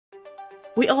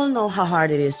We all know how hard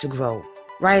it is to grow,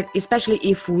 right? Especially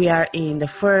if we are in the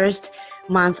first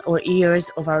month or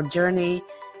years of our journey,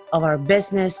 of our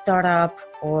business startup,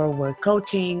 or we're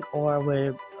coaching, or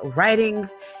we're writing,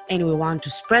 and we want to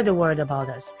spread the word about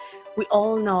us. We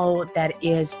all know that it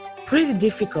is pretty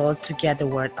difficult to get the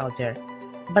word out there.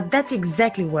 But that's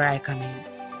exactly where I come in.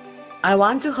 I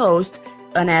want to host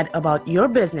an ad about your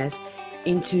business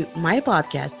into my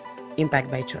podcast, Impact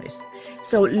by Choice.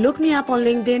 So look me up on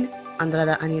LinkedIn,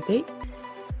 Andrada Anite.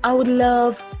 I would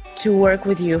love to work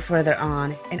with you further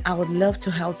on, and I would love to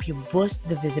help you boost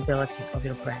the visibility of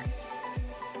your brand.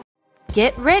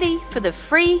 Get ready for the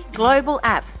free global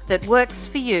app that works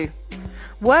for you.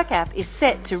 WorkApp is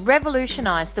set to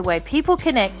revolutionize the way people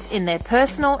connect in their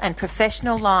personal and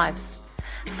professional lives.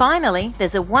 Finally,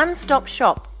 there's a one-stop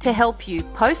shop to help you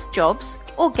post jobs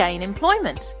or gain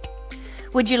employment.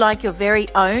 Would you like your very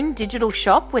own digital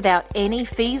shop without any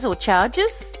fees or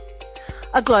charges?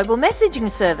 A global messaging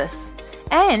service.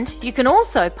 And you can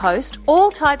also post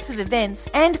all types of events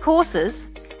and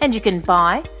courses, and you can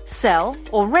buy, sell,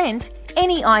 or rent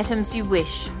any items you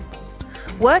wish.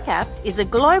 WorkApp is a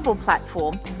global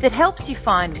platform that helps you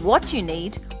find what you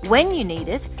need when you need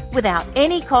it without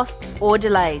any costs or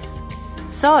delays.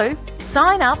 So,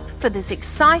 sign up for this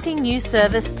exciting new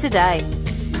service today.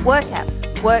 WorkApp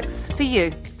works for you.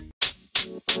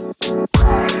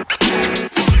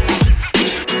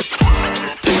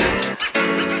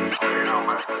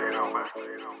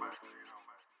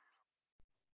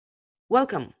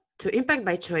 Welcome to Impact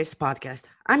by Choice podcast.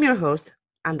 I'm your host,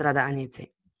 Andrada Anite.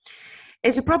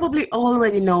 As you probably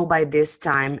already know by this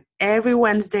time, every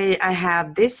Wednesday I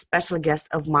have this special guest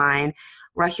of mine,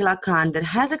 Rahila Khan, that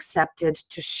has accepted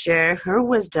to share her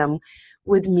wisdom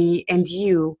with me and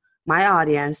you, my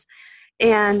audience,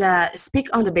 and speak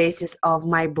on the basis of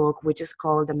my book, which is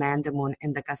called The Man, the Moon,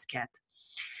 and the Cascade.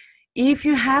 If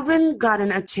you haven't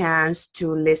gotten a chance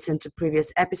to listen to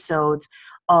previous episodes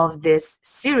of this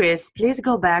series, please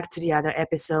go back to the other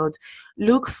episodes.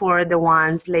 Look for the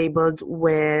ones labeled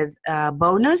with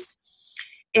bonus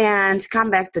and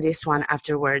come back to this one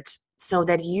afterwards so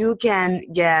that you can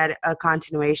get a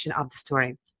continuation of the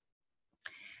story.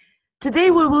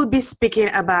 Today we will be speaking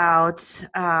about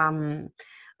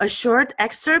a short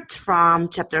excerpt from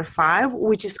chapter 5,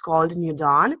 which is called New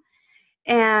Dawn.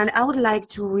 And I would like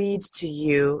to read to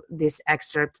you this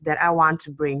excerpt that I want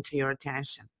to bring to your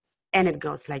attention. And it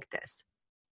goes like this.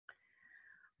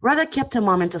 Radha kept a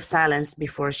moment of silence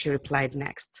before she replied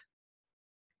next.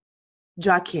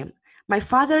 Joachim, my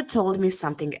father told me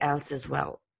something else as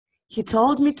well. He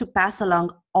told me to pass along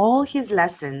all his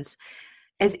lessons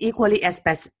as equally as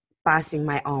passing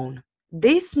my own.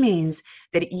 This means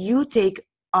that you take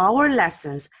our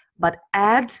lessons but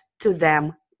add to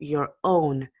them your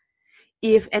own.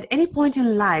 If at any point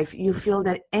in life you feel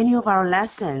that any of our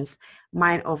lessons,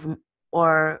 mine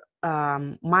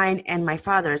and my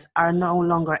father's, are no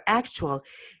longer actual,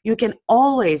 you can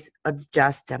always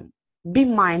adjust them. Be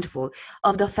mindful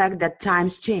of the fact that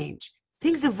times change,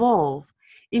 things evolve,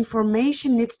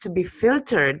 information needs to be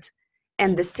filtered,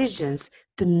 and decisions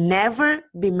to never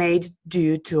be made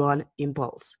due to an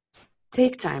impulse.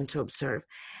 Take time to observe,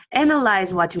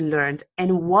 analyze what you learned,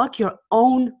 and walk your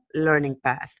own learning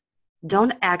path.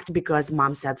 Don't act because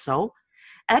mom said so.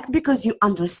 Act because you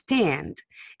understand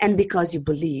and because you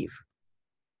believe.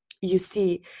 You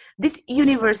see, this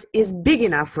universe is big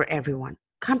enough for everyone.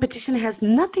 Competition has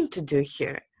nothing to do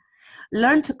here.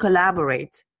 Learn to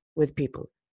collaborate with people.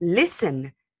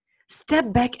 Listen.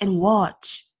 Step back and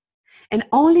watch. And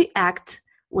only act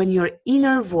when your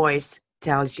inner voice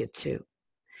tells you to.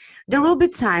 There will be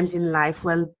times in life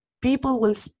when people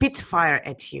will spit fire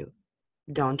at you.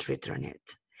 Don't return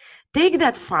it. Take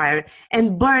that fire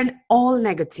and burn all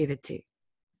negativity.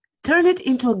 Turn it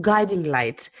into a guiding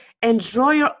light and draw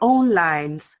your own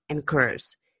lines and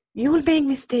curves. You will make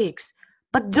mistakes,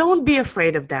 but don't be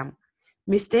afraid of them.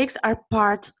 Mistakes are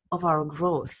part of our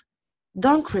growth.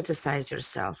 Don't criticize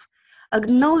yourself.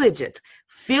 Acknowledge it.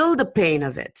 Feel the pain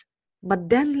of it, but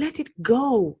then let it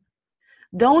go.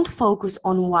 Don't focus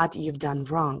on what you've done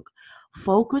wrong.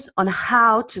 Focus on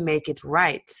how to make it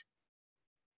right.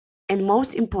 And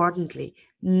most importantly,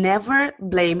 never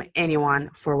blame anyone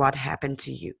for what happened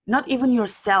to you, not even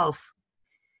yourself.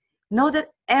 Know that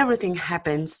everything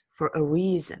happens for a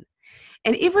reason.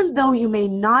 And even though you may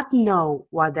not know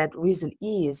what that reason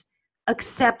is,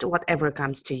 accept whatever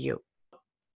comes to you.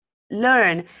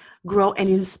 Learn, grow, and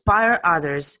inspire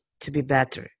others to be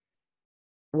better.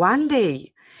 One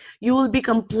day, you will be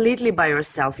completely by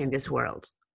yourself in this world.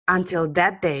 Until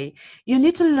that day, you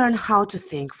need to learn how to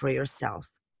think for yourself.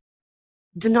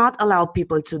 Do not allow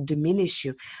people to diminish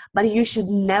you, but you should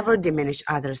never diminish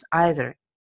others either.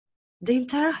 The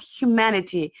entire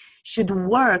humanity should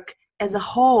work as a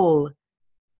whole.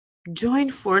 Join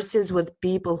forces with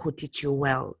people who teach you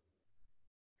well.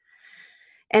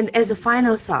 And as a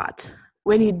final thought,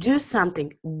 when you do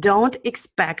something, don't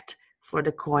expect for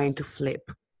the coin to flip.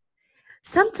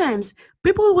 Sometimes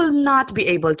people will not be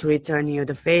able to return you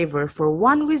the favor for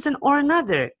one reason or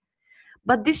another,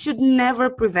 but this should never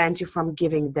prevent you from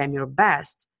giving them your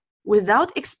best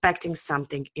without expecting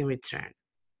something in return.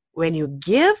 When you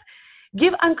give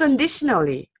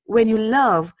unconditionally. When you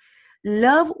love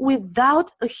without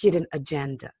a hidden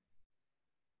agenda.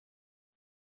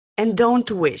 And don't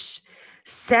wish.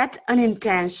 Set an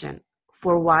intention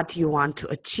for what you want to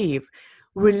achieve.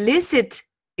 Release it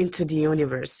into the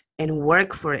universe and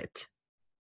work for it.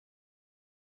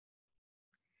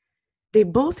 They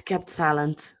both kept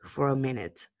silent for a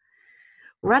minute.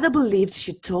 Radha believed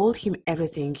she told him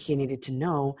everything he needed to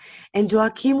know, and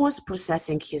Joachim was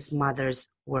processing his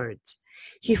mother's words.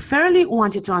 He fairly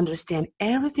wanted to understand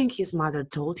everything his mother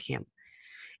told him,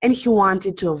 and he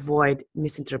wanted to avoid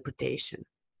misinterpretation.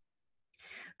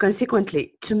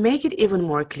 Consequently, to make it even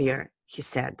more clear, he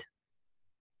said,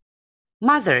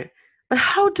 "Mother, but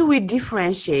how do we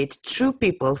differentiate true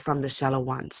people from the shallow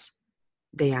ones?"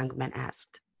 the young man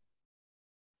asked.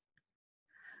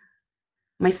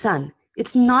 "My son,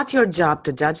 it's not your job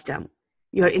to judge them.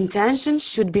 Your intention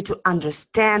should be to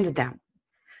understand them.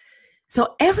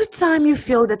 So every time you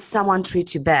feel that someone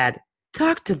treats you bad,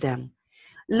 talk to them.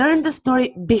 Learn the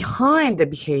story behind the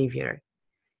behavior.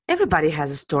 Everybody has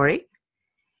a story,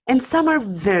 and some are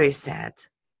very sad.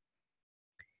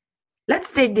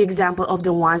 Let's take the example of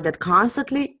the ones that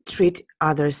constantly treat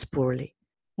others poorly.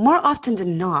 More often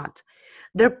than not,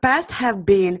 their past have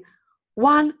been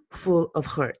one full of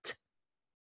hurt.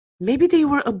 Maybe they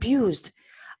were abused,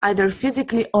 either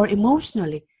physically or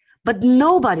emotionally, but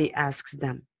nobody asks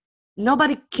them.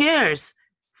 Nobody cares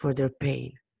for their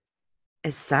pain.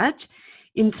 As such,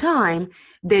 in time,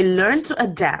 they learn to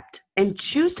adapt and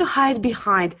choose to hide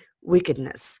behind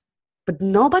wickedness. But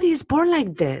nobody is born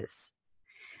like this.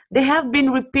 They have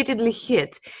been repeatedly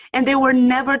hit, and they were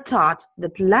never taught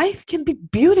that life can be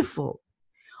beautiful.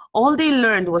 All they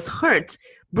learned was hurt,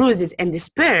 bruises, and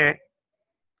despair.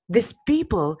 These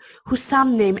people, who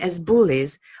some name as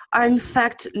bullies, are in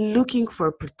fact looking for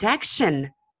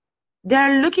protection. They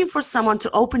are looking for someone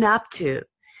to open up to,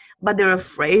 but they're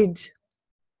afraid.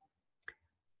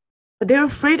 They're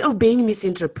afraid of being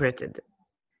misinterpreted.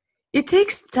 It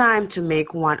takes time to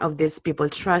make one of these people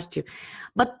trust you,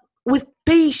 but with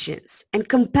patience and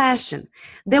compassion,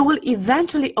 they will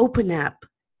eventually open up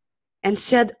and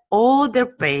shed all their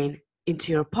pain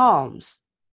into your palms.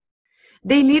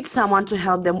 They need someone to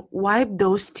help them wipe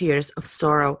those tears of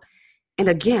sorrow and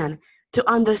again to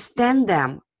understand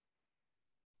them.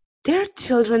 They're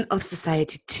children of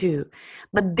society too,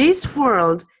 but this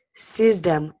world sees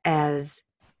them as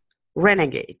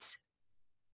renegades.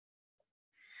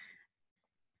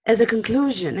 As a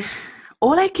conclusion,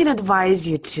 all I can advise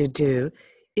you to do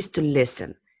is to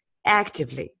listen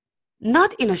actively,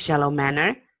 not in a shallow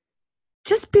manner.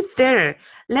 Just be there,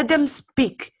 let them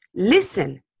speak,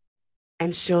 listen,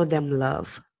 and show them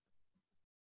love.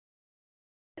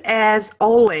 As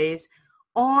always,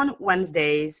 on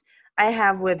Wednesdays, I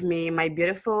have with me my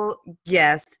beautiful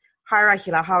guest. Hi,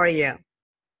 Rahila, how are you?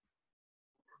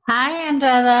 Hi,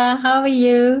 Anuradha. How are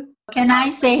you? Can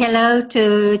I say hello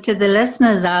to the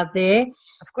listeners out there?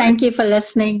 Of course. Thank you for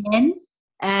listening in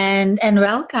and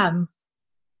welcome.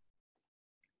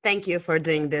 Thank you for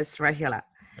doing this, Rahila.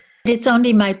 It's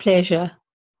only my pleasure.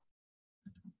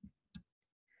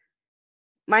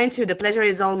 Mine too. The pleasure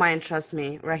is all mine, trust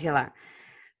me, Rahila.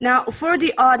 Now, for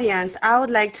the audience, I would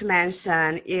like to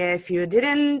mention, if you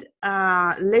didn't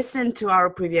listen to our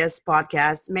previous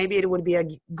podcast, maybe it would be a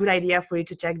good idea for you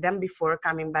to check them before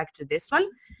coming back to this one.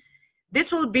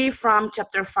 This will be from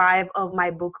chapter 5 of my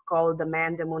book called The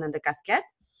Man, the Moon, and the Casket.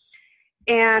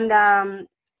 And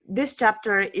this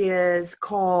chapter is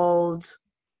called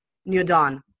New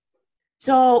Dawn.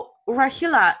 So,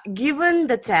 Rahila, given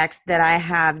the text that I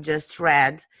have just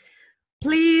read,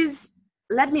 please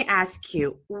let me ask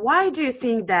you, why do you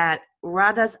think that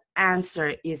Radha's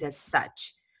answer is as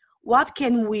such? What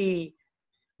can we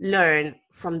learn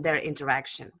from their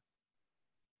interaction?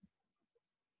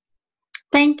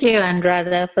 Thank you,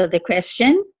 Anuradha, for the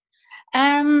question.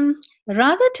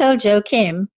 Radha told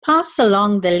Joachim, pass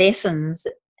along the lessons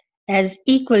as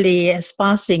equally as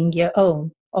passing your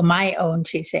own, or my own,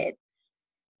 she said.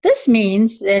 This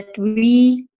means that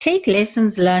we take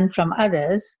lessons learned from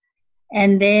others,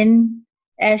 and then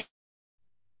as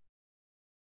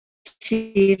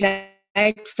she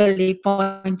rightfully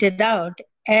pointed out,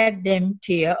 add them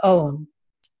to your own.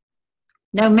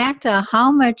 No matter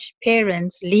how much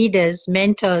parents, leaders,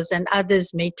 mentors, and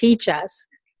others may teach us,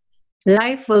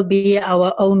 life will be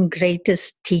our own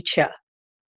greatest teacher.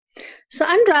 So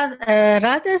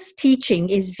Radha's teaching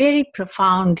is very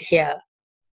profound here.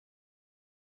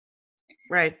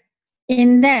 Right.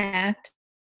 In that,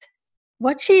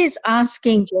 what she is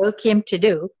asking Joachim to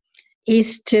do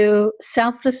is to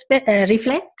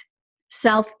reflect,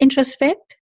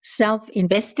 self-introspect,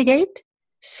 self-investigate,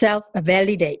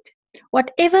 self-validate.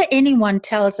 Whatever anyone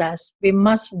tells us, we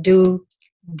must do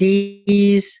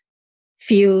these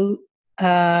few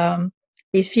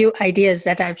ideas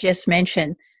that I've just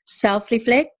mentioned: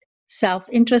 self-reflect,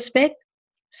 self-introspect,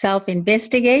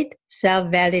 self-investigate,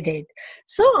 self-validate.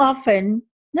 So often,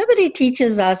 nobody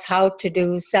teaches us how to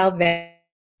do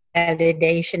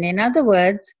self-validation. In other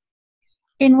words,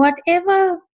 in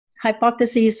whatever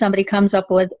hypothesis somebody comes up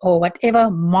with, or whatever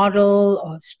model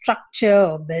or structure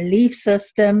or belief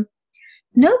system,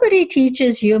 nobody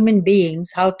teaches human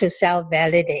beings how to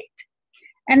self-validate.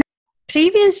 And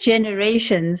previous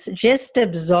generations just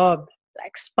absorbed,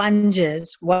 like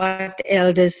sponges, what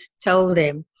elders told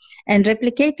them and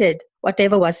replicated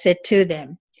whatever was said to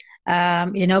them,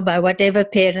 by whatever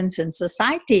parents and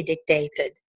society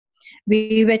dictated.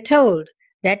 We were told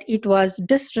that it was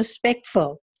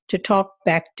disrespectful to talk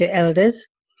back to elders.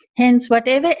 Hence,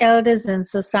 whatever elders in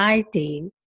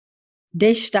society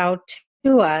dished out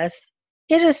to us,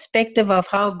 irrespective of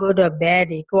how good or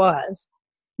bad it was,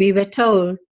 we were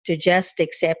told to just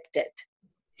accept it.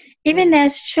 Even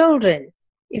as children,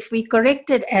 if we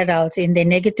corrected adults in their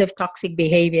negative toxic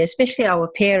behavior, especially our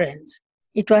parents,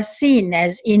 it was seen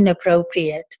as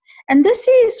inappropriate. And this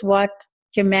is what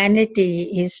humanity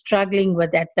is struggling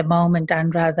with at the moment,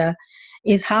 Anuradha,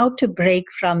 is how to break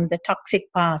from the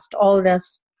toxic past, all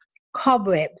those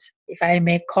cobwebs, if I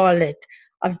may call it,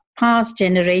 of past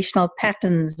generational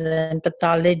patterns and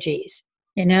pathologies.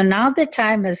 Now the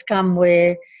time has come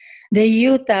where the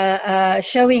youth are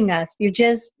showing us, you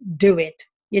just do it.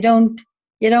 You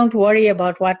don't worry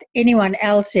about what anyone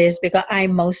else is, because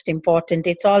I'm most important.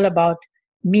 It's all about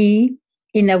me,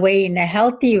 in a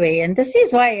healthy way. And this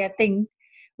is why I think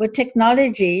with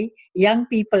technology, young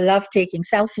people love taking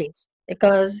selfies,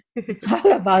 because it's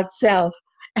all about self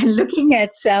and looking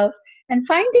at self and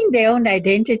finding their own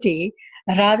identity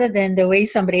rather than the way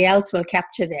somebody else will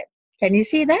capture them. Can you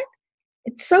see that?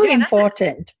 It's so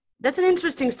important. That's an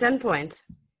interesting standpoint.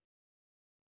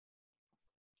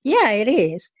 Yeah, it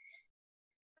is.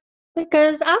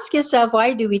 Because ask yourself,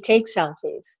 why do we take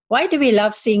selfies? Why do we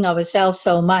love seeing ourselves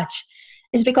so much?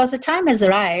 It's because the time has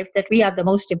arrived that we are the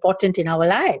most important in our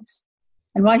lives.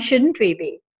 And why shouldn't we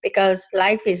be? Because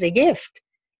life is a gift.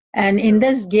 And in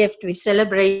this gift, we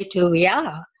celebrate who we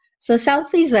are. So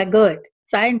selfies are good.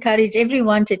 So I encourage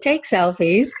everyone to take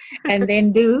selfies and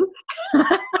then do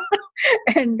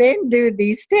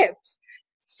these steps.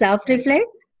 Self-reflect,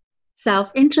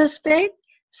 self-introspect,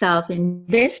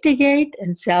 self-investigate,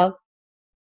 and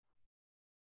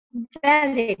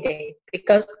self-validate,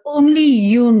 because only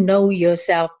you know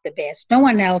yourself the best. No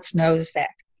one else knows that.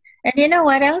 And you know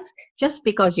what else? Just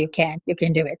because you can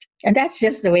do it. And that's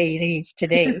just the way it is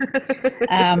today.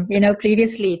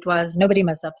 Previously it was nobody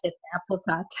must upset the apple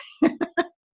cart.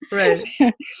 Right.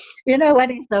 You know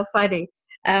what is so funny?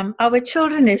 Our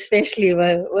children especially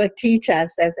will teach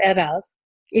us as adults,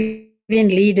 even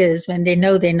leaders, when they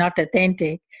know they're not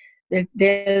authentic,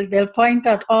 they'll point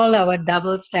out all our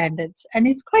double standards. And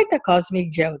it's quite a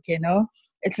cosmic joke,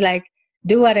 It's like,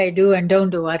 do what I do and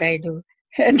don't do what I do.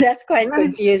 And that's quite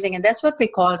confusing. And that's what we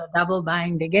call a double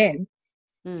bind again.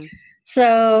 Mm.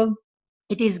 So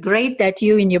it is great that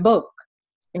you, in your book,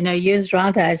 use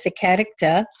Radha as a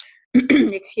character,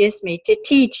 to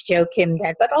teach Joachim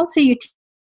that, but also you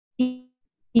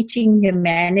teaching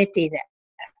humanity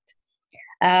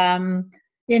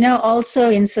that. Also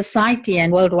in society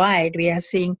and worldwide, we are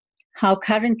seeing how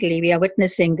currently we are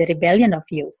witnessing the rebellion of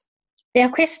youth. They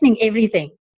are questioning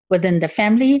everything within the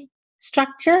family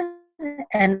structure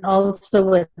and also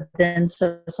within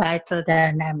societal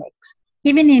dynamics.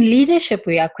 Even in leadership,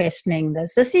 we are questioning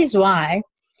this. This is why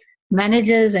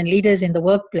managers and leaders in the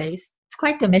workplace, it's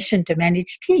quite a mission to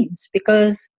manage teams,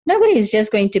 because nobody is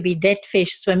just going to be dead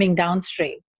fish swimming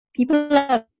downstream. People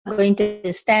are going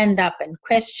to stand up and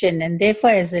question, and therefore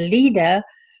as a leader,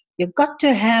 you've got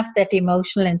to have that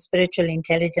emotional and spiritual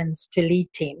intelligence to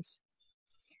lead teams.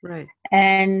 Right.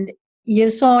 And you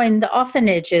saw in the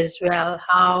orphanage as well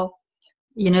how,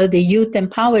 the youth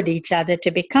empowered each other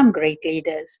to become great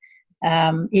leaders,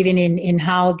 even in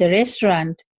how the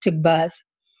restaurant took birth.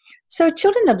 So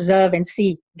children observe and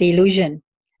see the illusion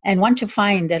and want to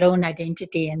find their own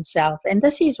identity and self. And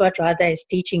this is what Radha is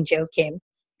teaching Joachim.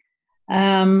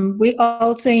 We're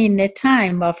also in a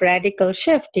time of radical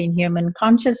shift in human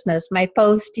consciousness. My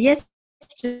post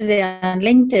yesterday on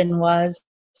LinkedIn was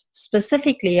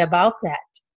specifically about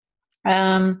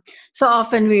that. So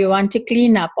often we want to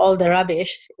clean up all the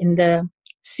rubbish in the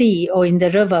sea or in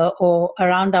the river or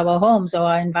around our homes or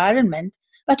our environment.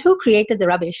 But who created the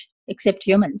rubbish except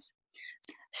humans?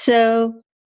 So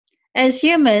as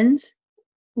humans,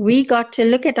 we got to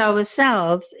look at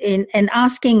ourselves and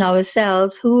asking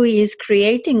ourselves who is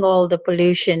creating all the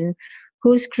pollution,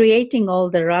 who's creating all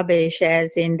the rubbish,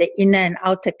 as in the inner and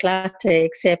outer clutter,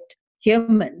 except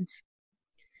humans.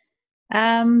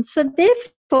 So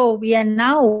therefore, we are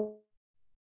now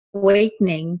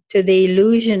awakening to the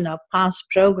illusion of past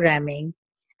programming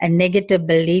and negative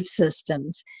belief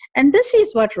systems. And this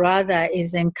is what Radha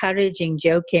is encouraging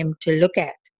Joachim to look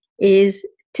at, is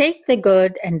take the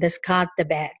good and discard the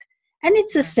bad. And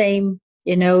it's the same,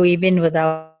 even with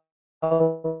our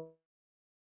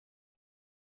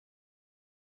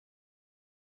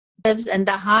and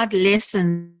the hard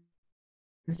lessons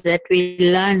that we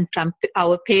learn from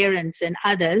our parents and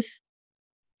others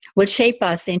will shape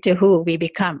us into who we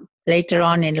become later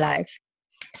on in life.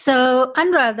 So,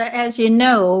 Anuradha, as you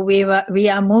know, we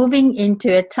are moving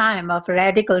into a time of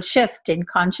radical shift in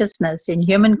consciousness, in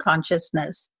human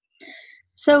consciousness.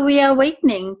 So we are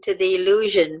awakening to the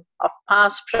illusion of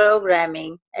past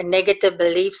programming and negative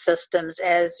belief systems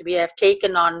as we have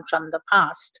taken on from the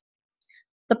past.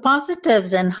 The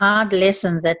positives and hard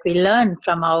lessons that we learn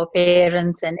from our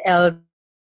parents and elders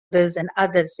and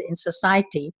others in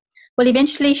society will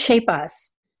eventually shape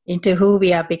us into who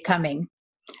we are becoming.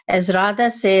 As Radha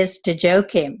says to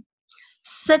Joachim,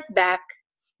 sit back,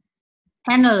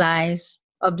 analyze,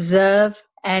 observe,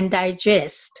 and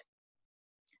digest.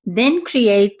 Then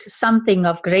create something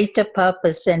of greater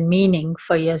purpose and meaning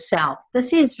for yourself.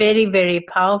 This is very, very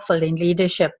powerful in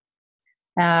leadership,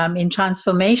 in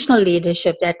transformational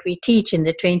leadership that we teach in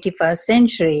the 21st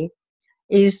century,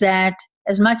 is that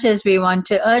as much as we want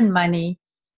to earn money,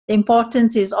 the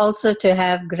importance is also to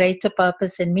have greater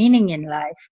purpose and meaning in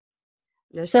life.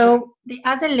 That's So true. the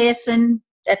other lesson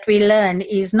that we learn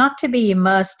is not to be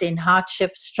immersed in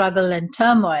hardship, struggle, and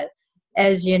turmoil.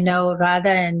 As you know,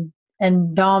 Radha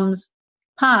and Dom's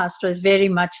past was very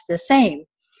much the same.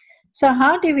 So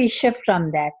how do we shift from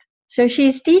that? So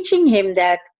she's teaching him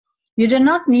that you do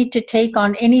not need to take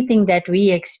on anything that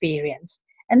we experience.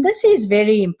 And this is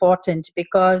very important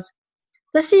because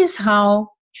this is how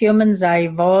humans are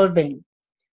evolving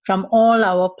from all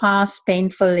our past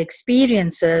painful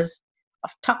experiences of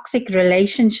toxic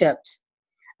relationships,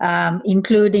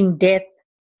 including death,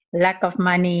 lack of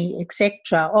money,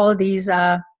 etc. All these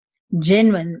are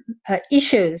genuine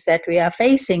issues that we are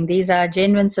facing. These are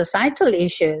genuine societal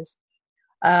issues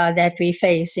that we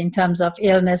face in terms of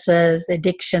illnesses,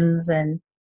 addictions,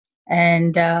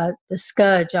 and the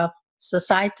scourge of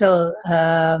societal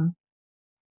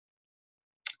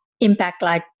impact,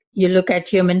 like you look at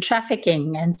human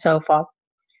trafficking and so forth.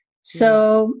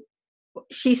 So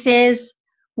she says,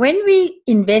 when we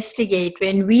investigate,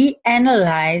 when we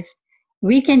analyze,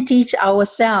 we can teach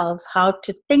ourselves how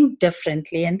to think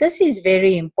differently. And this is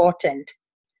very important.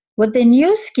 With the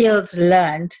new skills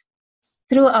learned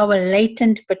through our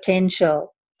latent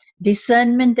potential,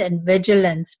 discernment and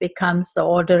vigilance becomes the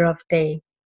order of day.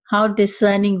 How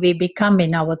discerning we become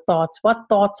in our thoughts. What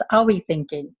thoughts are we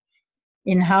thinking?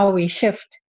 In how we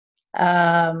shift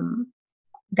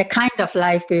the kind of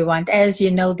life we want. As you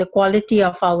know, the quality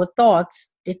of our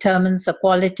thoughts determines the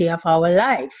quality of our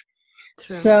life.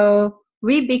 True. So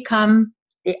we become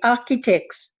the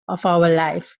architects of our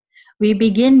life. We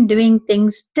begin doing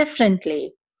things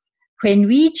differently. When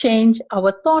we change,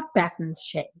 our thought patterns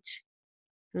change.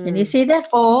 Can you see that?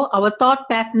 Or our thought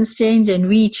patterns change and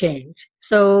we change.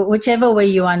 So whichever way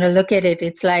you want to look at it,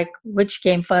 it's like which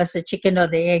came first, the chicken or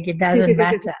the egg, it doesn't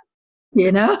matter.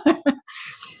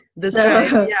 That's So-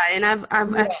 right. Yeah, and I've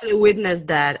Yeah. actually witnessed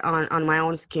that on my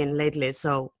own skin lately.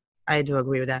 So I do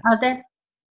agree with that.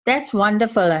 That's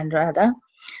wonderful, Anuradha.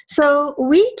 So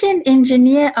we can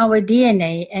engineer our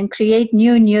DNA and create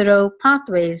new neural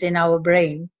pathways in our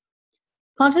brain.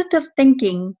 Positive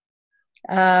thinking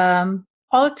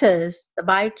alters the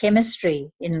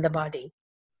biochemistry in the body.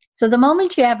 So the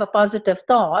moment you have a positive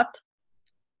thought,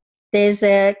 there's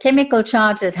a chemical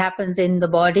charge that happens in the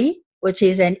body, which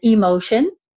is an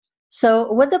emotion.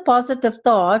 So with a positive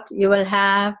thought, you will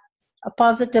have a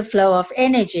positive flow of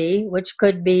energy, which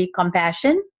could be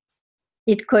compassion,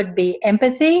 it could be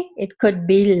empathy, it could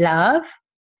be love,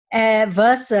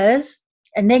 versus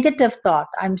a negative thought.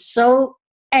 I'm so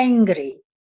angry.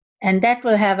 And that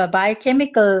will have a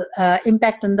biochemical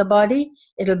impact on the body.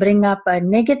 It'll bring up a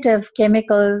negative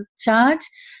chemical charge,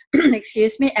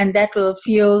 excuse me, and that will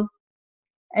fuel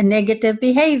a negative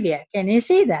behavior. Can you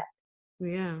see that?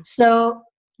 Yeah. So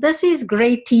this is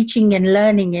great teaching and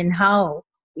learning in how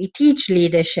we teach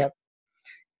leadership.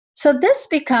 So this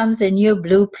becomes a new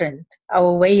blueprint,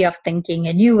 our way of thinking,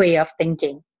 a new way of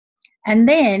thinking. And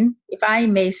then, if I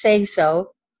may say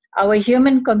so, our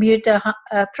human computer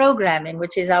programming,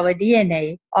 which is our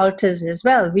DNA, alters as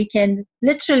well. We can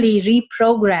literally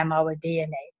reprogram our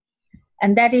DNA.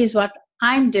 And that is what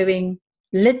I'm doing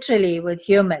literally with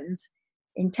humans.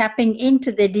 In tapping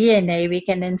into the DNA, we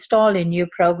can install a new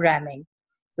programming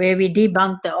where we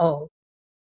debunk the old.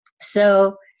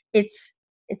 So it's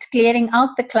clearing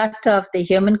out the clutter of the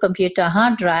human computer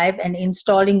hard drive and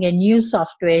installing a new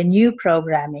software, new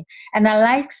programming. And I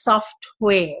like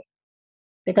software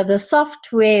because the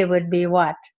software would be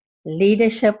what?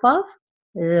 Leadership of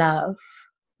love.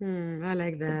 I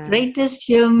like that. The greatest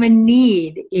human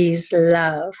need is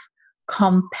love,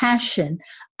 compassion,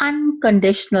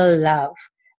 unconditional love.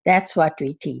 That's what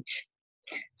we teach.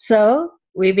 So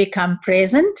we become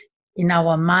present in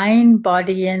our mind,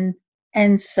 body,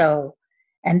 and soul.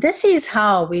 And this is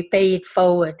how we pay it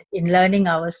forward in learning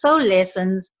our soul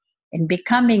lessons and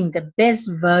becoming the best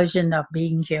version of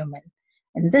being human.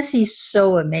 And this is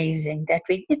so amazing that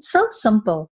it's so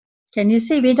simple. Can you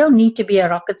see? We don't need to be a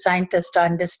rocket scientist to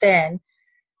understand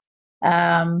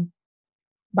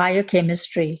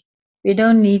biochemistry. We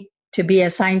don't need to be a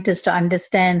scientist to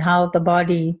understand how the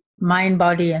body, mind,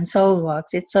 body, and soul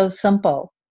works. It's so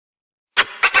simple.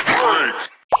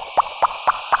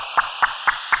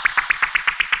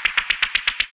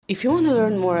 If you want to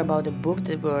learn more about the book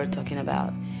that we're talking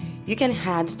about, you can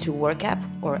head to WorkApp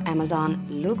or Amazon,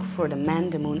 look for The Man,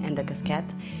 the Moon, and the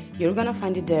Cascade. You're gonna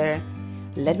find it there.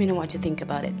 Let me know what you think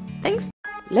about it. Thanks!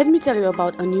 Let me tell you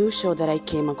about a new show that I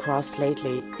came across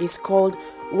lately. It's called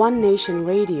One Nation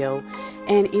Radio,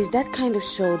 and is that kind of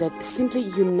show that simply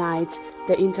unites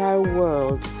the entire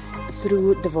world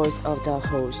through the voice of the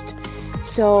host.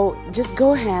 So just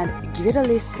go ahead, give it a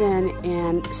listen,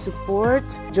 and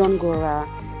support John Gora,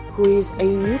 who is a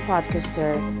new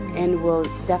podcaster and will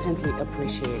definitely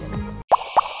appreciate it.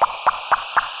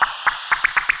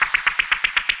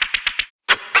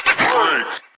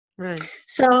 Right.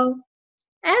 So,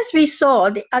 as we saw,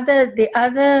 the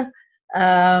other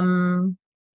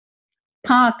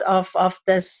part of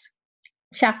this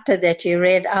chapter that you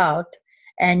read out,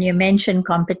 and you mentioned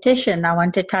competition, I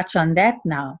want to touch on that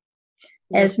now.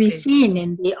 As we've seen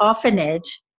in the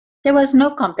orphanage, there was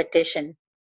no competition,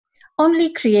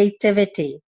 only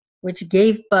creativity, which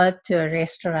gave birth to a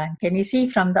restaurant. Can you see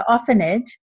from the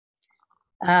orphanage,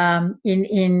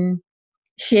 in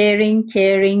sharing,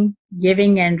 caring,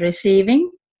 giving and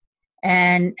receiving,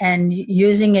 and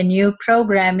using a new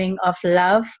programming of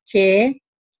love, care,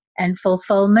 and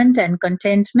fulfillment and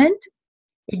contentment,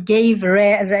 it gave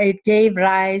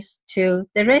rise to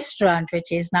the restaurant,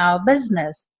 which is now a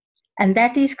business. And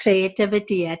that is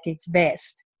creativity at its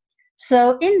best.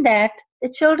 So in that, the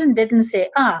children didn't say,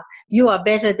 you are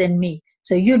better than me,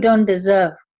 so you don't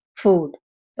deserve food,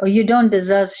 or you don't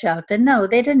deserve shelter. No,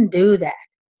 they didn't do that.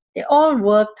 They all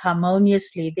worked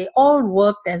harmoniously. They all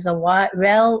worked as a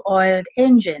well-oiled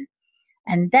engine.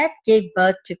 And that gave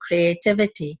birth to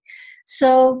creativity.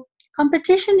 So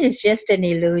competition is just an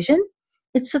illusion.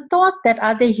 It's a thought that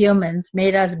other humans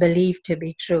made us believe to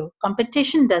be true.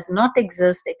 Competition does not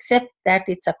exist except that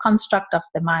it's a construct of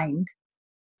the mind.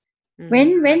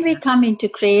 Mm-hmm. When we come into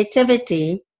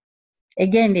creativity,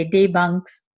 again, it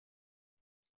debunks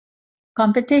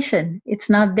competition. It's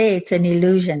not there. It's an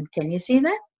illusion. Can you see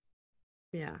that?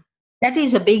 Yeah. That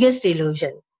is the biggest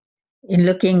illusion in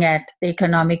looking at the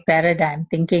economic paradigm,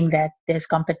 thinking that there's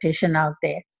competition out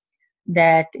there.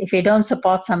 That if we don't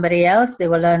support somebody else, they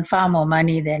will earn far more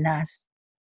money than us.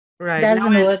 Right.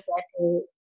 Doesn't work that way.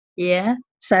 Yeah.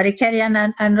 Sorry, carry on,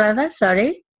 Anuradha.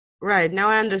 Sorry. Right. Now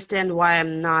I understand why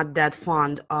I'm not that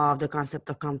fond of the concept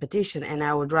of competition, and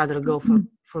I would rather go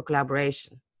for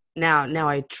collaboration. Now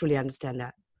I truly understand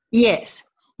that. Yes.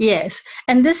 Yes.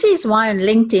 And this is why on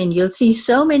LinkedIn, you'll see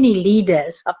so many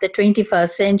leaders of the 21st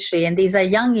century, and these are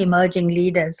young emerging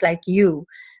leaders like you,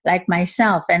 like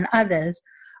myself and others,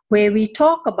 where we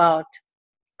talk about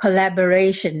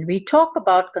collaboration, we talk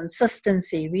about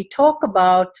consistency, we talk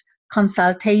about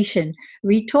consultation,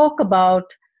 we talk about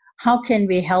how can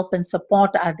we help and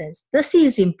support others. This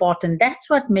is important.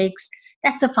 That's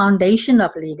a foundation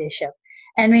of leadership.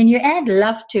 And when you add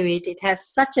love to it, it has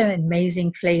such an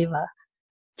amazing flavor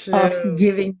of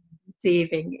giving.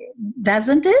 receiving,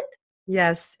 doesn't it?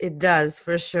 Yes, it does,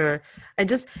 for sure. I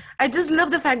just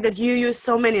love the fact that you use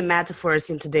so many metaphors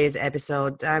in today's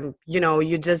episode.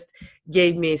 You just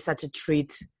gave me such a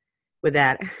treat with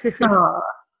that. Oh.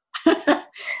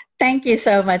 Thank you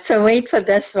so much. So wait for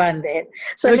this one then.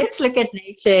 So Okay. let's look at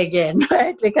nature again,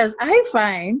 right? Because I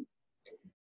find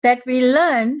that we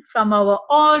learn from our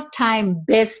all-time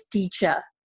best teacher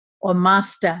or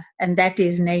master, and that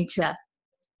is nature.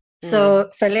 So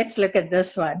let's look at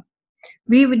this one.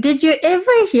 Did you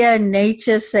ever hear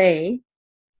nature say,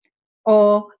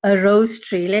 or a rose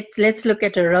tree? Let's look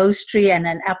at a rose tree and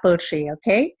an apple tree,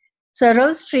 okay? So a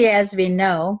rose tree, as we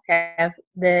know,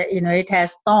 it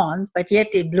has thorns, but yet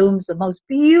it blooms the most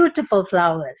beautiful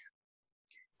flowers.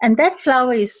 And that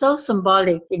flower is so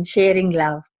symbolic in sharing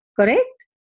love, correct?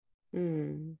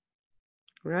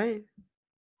 Right.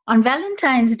 On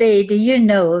Valentine's Day, do you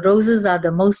know roses are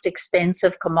the most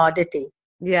expensive commodity?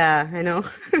 Yeah, I know.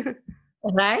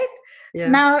 Right? Yeah.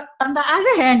 Now, on the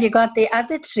other hand, you got the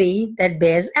other tree that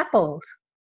bears apples,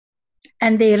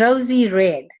 and they're rosy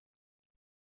red.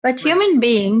 But human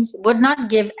beings would not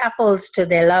give apples to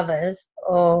their lovers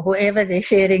or whoever they're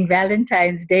sharing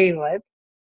Valentine's Day with.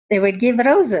 They would give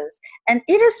roses. And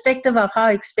irrespective of how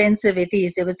expensive it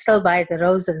is, they would still buy the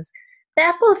roses. The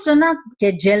apples do not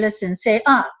get jealous and say,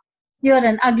 you're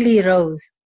an ugly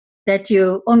rose that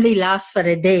you only last for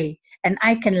a day and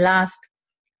I can last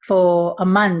for a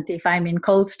month if I'm in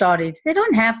cold storage. They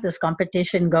don't have this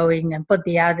competition going and put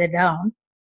the other down.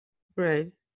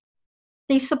 Right.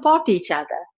 They support each other.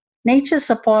 Nature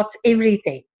supports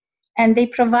everything. And they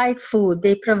provide food,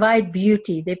 they provide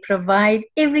beauty, they provide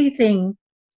everything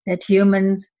that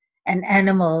humans and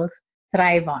animals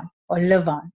thrive on or live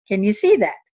on. Can you see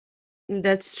that?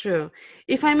 That's true.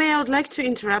 If I may, I would like to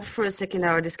interrupt for a second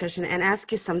our discussion and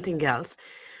ask you something else.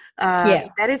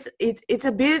 That is, it's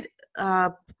a bit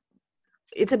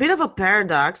of a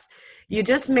paradox. You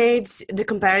just made the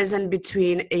comparison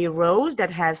between a rose that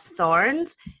has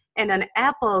thorns and an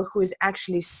apple who is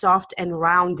actually soft and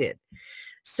rounded.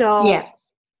 So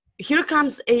here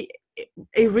comes a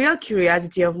real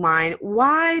curiosity of mine.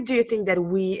 Why do you think that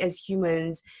we as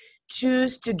humans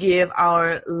choose to give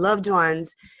our loved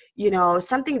ones,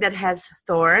 something that has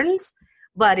thorns,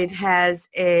 but it has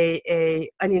an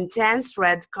intense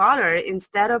red color,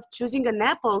 instead of choosing an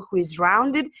apple who is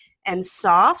rounded and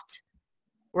soft,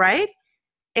 right?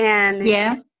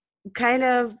 And kind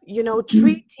of,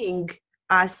 treating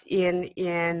us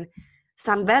in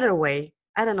some better way.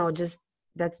 I don't know,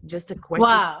 that's just a question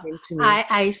that came to me.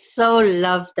 I so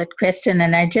love that question,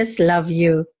 and I just love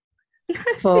you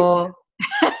for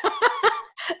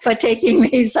for taking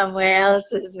me somewhere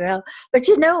else as well. But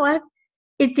you know what?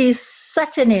 It is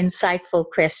such an insightful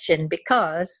question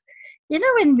because,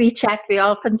 when we chat, we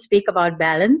often speak about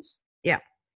balance. Yeah.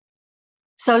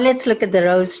 So let's look at the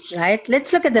rose, right?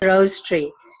 Let's look at the rose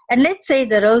tree. And let's say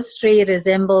the rose tree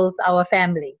resembles our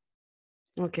family.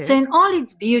 Okay. So in all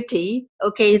its beauty,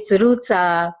 its roots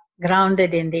are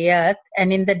grounded in the earth,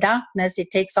 and in the darkness, it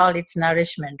takes all its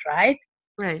nourishment, right?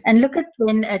 Right. And look at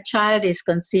when a child is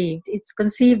conceived. It's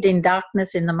conceived in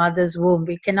darkness in the mother's womb.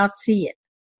 We cannot see it.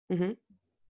 Mm-hmm.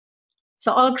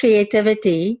 So all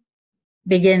creativity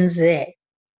begins there,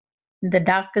 in the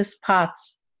darkest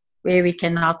parts where we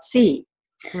cannot see.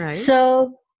 Right.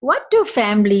 So what do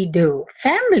family do?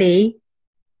 Family,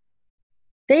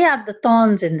 they are the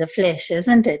thorns in the flesh,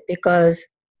 isn't it? Because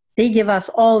they give us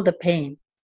all the pain.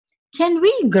 Can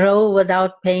we grow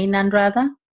without pain, Anuradha?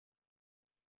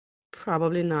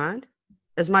 Probably not.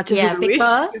 As much as we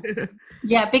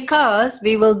wish. Because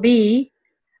we will be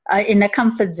in a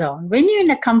comfort zone. When you're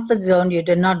in a comfort zone, you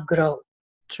do not grow.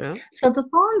 True. So the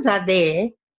thorns are there.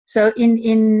 So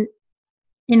in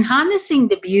harnessing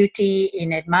the beauty,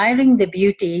 in admiring the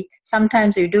beauty,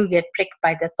 sometimes you do get pricked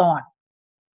by the thorn.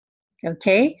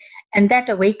 Okay? And that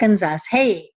awakens us.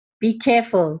 Hey, be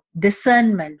careful.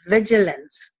 Discernment,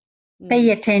 vigilance.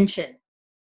 Pay attention.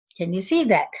 Can you see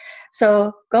that?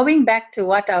 So going back to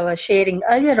what I was sharing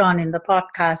earlier on in the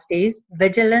podcast is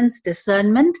vigilance,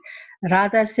 discernment.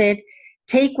 Radha said,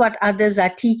 take what others are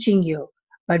teaching you,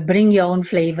 but bring your own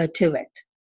flavor to it.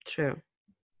 True.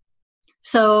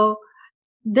 So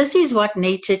this is what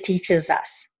nature teaches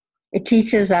us. It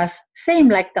teaches us, same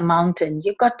like the mountain.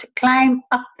 You got to climb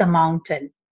up the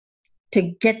mountain to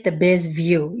get the best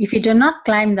view. If you do not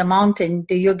climb the mountain,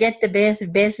 do you get the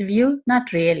best view?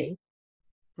 Not really.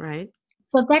 Right.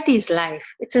 So that is life.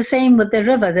 It's the same with the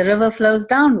river. The river flows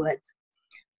downwards.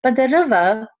 But the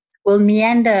river will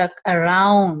meander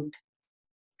around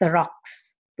the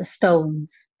rocks, the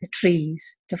stones, the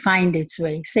trees to find its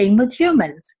way. Same with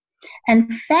humans.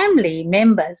 And family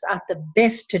members are the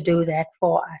best to do that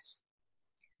for us.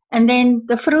 And then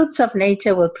the fruits of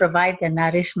nature will provide the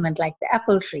nourishment, like the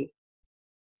apple tree.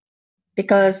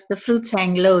 Because the fruits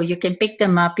hang low, you can pick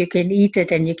them up, you can eat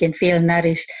it, and you can feel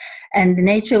nourished. And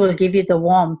nature will give you the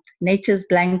warmth. Nature's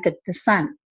blanket, the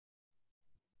sun,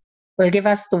 will give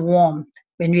us the warmth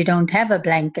when we don't have a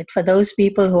blanket. For those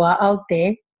people who are out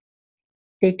there,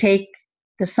 they take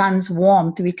the sun's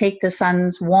warmth. We take the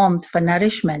sun's warmth for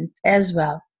nourishment as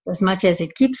well, as much as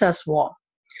it keeps us warm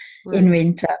in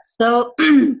winter. So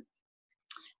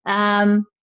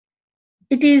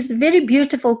it is a very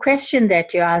beautiful question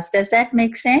that you asked. Does that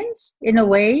make sense in a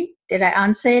way? Did I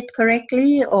answer it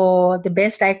correctly or the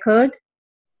best I could?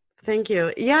 Thank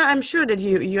you. Yeah, I'm sure that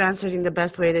you answered in the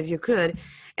best way that you could.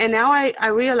 And now I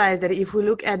realize that if we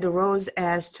look at the rose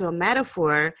as to a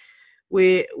metaphor,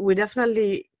 we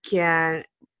definitely can,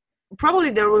 probably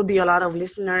there will be a lot of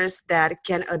listeners that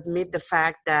can admit the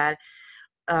fact that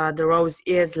the rose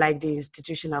is like the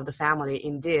institution of the family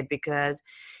indeed, because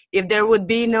if there would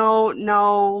be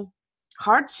no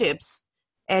hardships,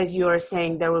 as you are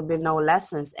saying, there will be no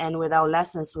lessons, and without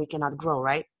lessons we cannot grow,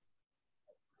 right?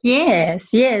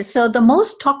 Yes. So the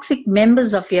most toxic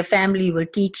members of your family will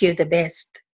teach you the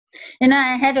best.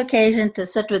 I had occasion to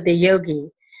sit with the yogi,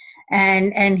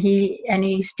 and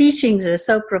his teachings were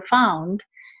so profound.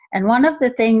 And one of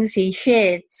the things he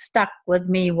shared stuck with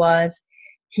me was,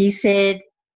 he said,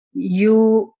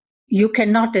 you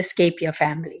cannot escape your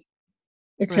family.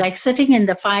 It's like sitting in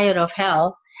the fire of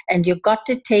hell, and you've got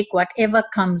to take whatever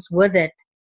comes with it,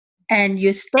 and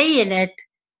you stay in it,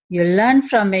 you learn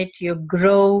from it, you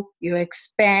grow, you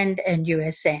expand, and you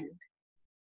ascend.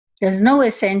 There's no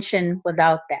ascension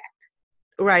without that.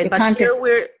 Right, but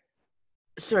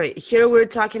here we're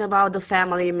talking about the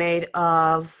family made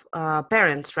of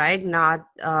parents, right? Not,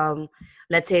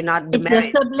 let's say, not the marriage.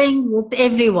 It's a sibling with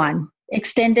everyone,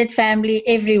 extended family,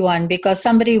 everyone, because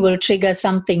somebody will trigger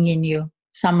something in you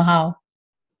somehow.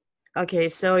 Okay,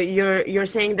 so you're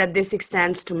saying that this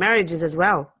extends to marriages as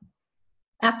well?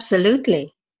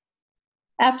 Absolutely,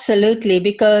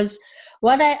 because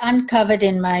what I uncovered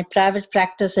in my private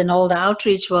practice and all the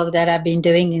outreach work that I've been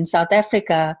doing in South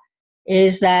Africa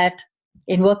is that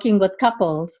in working with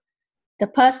couples, the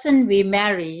person we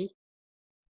marry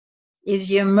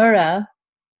is your mirror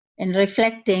in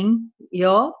reflecting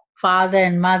your father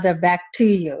and mother back to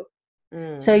you.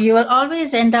 So you will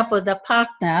always end up with a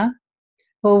partner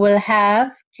who will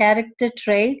have character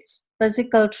traits,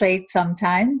 physical traits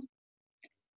sometimes,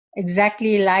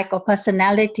 exactly like, or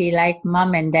personality like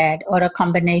mom and dad, or a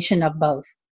combination of both.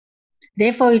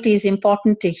 Therefore, it is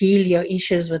important to heal your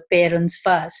issues with parents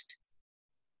first.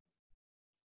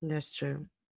 That's true.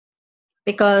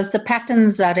 Because the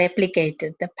patterns are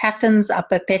replicated, the patterns are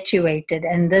perpetuated,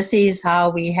 and this is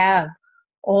how we have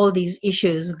all these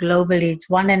issues globally. It's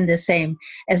one and the same.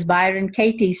 As Byron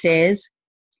Katie says,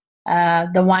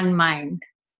 the one mind.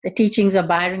 The teachings of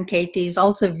Byron Katie is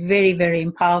also very, very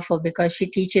powerful, because she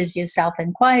teaches you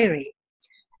self-inquiry.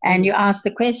 And you ask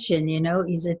the question,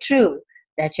 is it true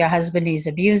that your husband is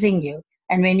abusing you?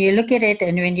 And when you look at it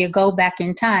and when you go back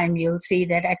in time, you'll see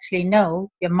that actually,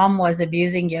 no, your mom was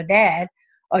abusing your dad,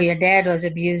 or your dad was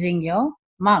abusing your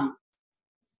mom.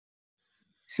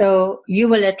 So you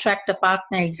will attract a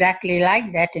partner exactly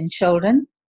like that in children,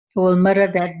 who will mirror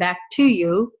that back to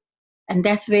you. And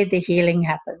that's where the healing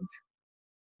happens.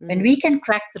 When we can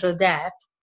crack through that,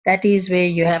 that is where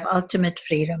you have ultimate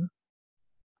freedom.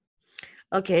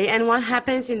 Okay, and what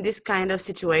happens in this kind of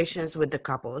situations with the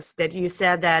couples that you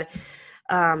said that,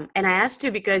 and I asked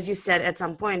you because you said at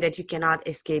some point that you cannot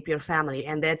escape your family,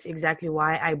 and that's exactly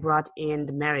why I brought in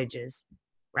the marriages,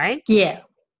 right? Yeah.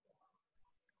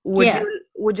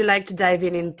 Would you like to dive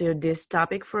into this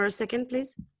topic for a second,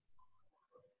 please?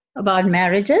 About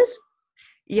marriages?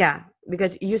 Yeah,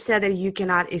 because you said that you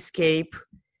cannot escape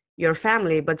your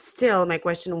family, but still my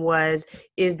question was,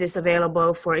 is this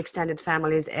available for extended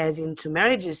families as into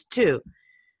marriages too?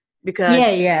 Because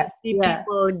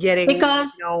people getting,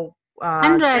 because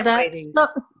separating.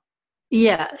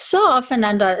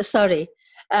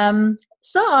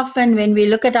 So often when we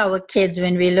look at our kids,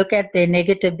 when we look at their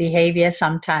negative behavior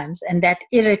sometimes, and that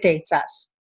irritates us.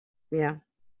 Yeah.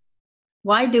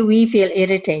 Why do we feel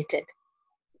irritated?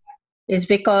 Is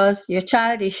because your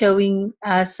child is showing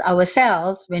us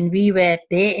ourselves when we were at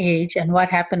their age and what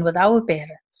happened with our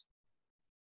parents.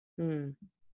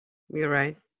 You're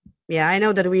right. Yeah, I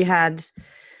know that we had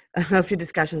a few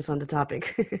discussions on the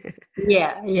topic.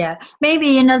 Yeah.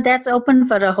 Maybe, that's open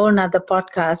for a whole nother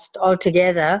podcast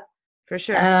altogether. For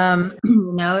sure.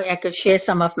 I could share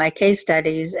some of my case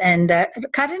studies. And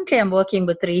currently I'm working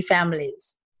with 3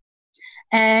 families.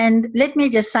 And let me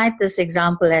just cite this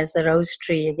example as the rose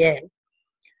tree again.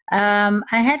 I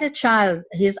had a child,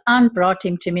 his aunt brought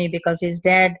him to me because his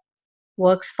dad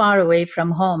works far away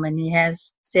from home and he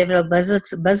has several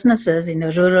businesses in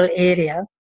a rural area.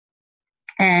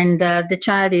 And the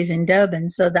child is in Durban,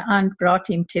 so the aunt brought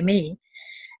him to me.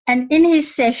 And in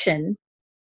his session,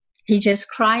 he just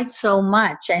cried so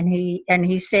much, and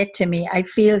he said to me, I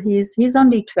feel he's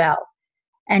only 12.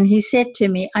 And he said to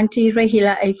me, Auntie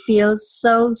Rahila, I feel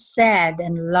so sad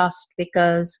and lost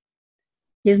because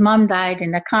his mom died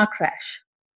in a car crash.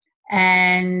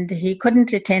 And he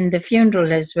couldn't attend the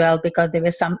funeral as well because there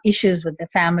were some issues with the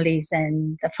families,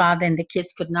 and the father and the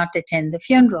kids could not attend the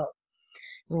funeral.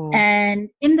 Mm. And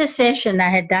in the session, I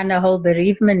had done a whole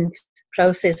bereavement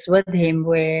process with him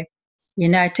where,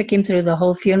 I took him through the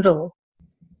whole funeral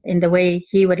in the way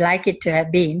he would like it to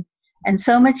have been. And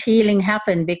so much healing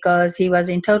happened because he was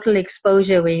in total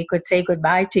exposure where he could say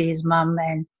goodbye to his mom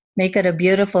and make her a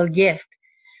beautiful gift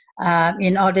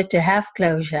in order to have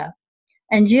closure.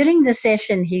 And during the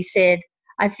session, he said,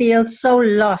 I feel so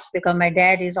lost because my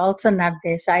dad is also not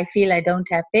there, so I feel I don't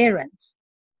have parents.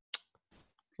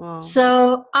 Wow.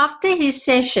 So after his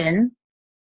session,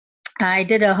 I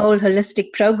did a whole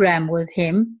holistic program with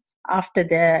him after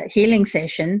the healing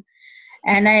session.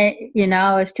 And I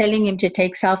was telling him to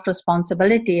take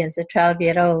self-responsibility as a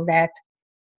 12-year-old, that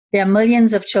there are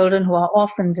millions of children who are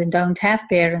orphans and don't have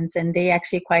parents, and they're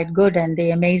actually quite good and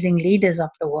they're amazing leaders of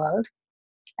the world,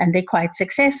 and they're quite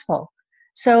successful.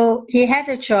 So he had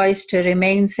a choice to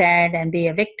remain sad and be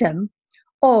a victim,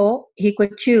 or he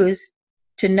could choose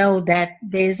to know that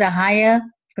there's a higher,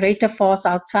 greater force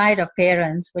outside of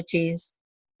parents, which is,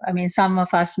 some of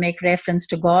us make reference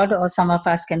to God, or some of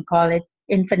us can call it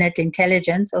infinite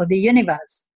intelligence or the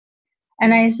universe.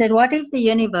 And I said, what if the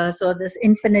universe or this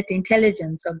infinite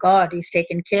intelligence or God is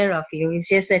taking care of you? It's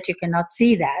just that you cannot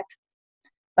see that,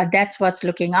 but that's what's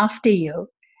looking after you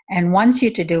and wants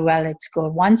you to do well at school,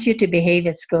 wants you to behave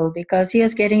at school, because he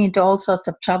was getting into all sorts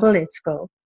of trouble at school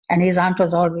and his aunt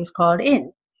was always called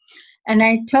in. And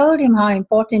I told him how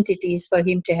important it is for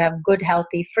him to have good,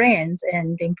 healthy friends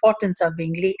and the importance of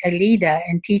being a leader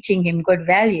and teaching him good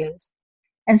values.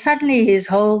 And suddenly his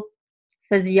whole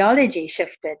physiology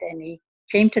shifted and he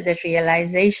came to the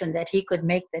realization that he could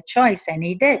make the choice, and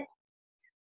he did.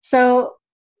 So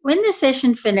when the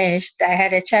session finished, I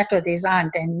had a chat with his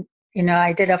aunt, and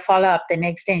I did a follow-up the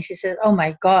next day, and she said, oh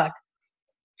my God,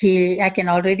 I can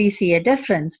already see a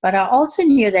difference. But I also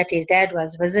knew that his dad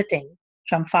was visiting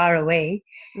from far away.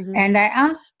 Mm-hmm. And I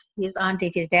asked his aunt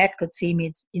if his dad could see me.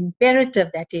 It's imperative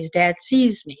that his dad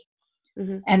sees me.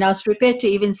 Mm-hmm. And I was prepared to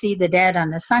even see the dad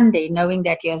on a Sunday, knowing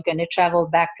that he was going to travel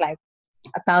back like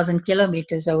 1,000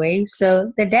 kilometers away.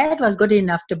 So the dad was good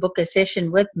enough to book a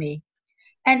session with me.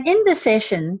 And in the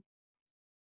session,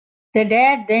 the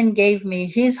dad then gave me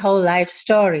his whole life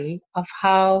story of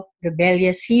how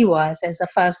rebellious he was as a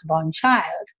firstborn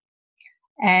child,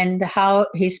 and how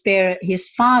his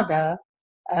father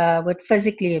would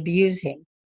physically abuse him.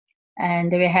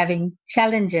 And they were having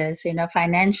challenges,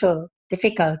 financial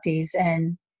difficulties,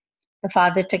 and the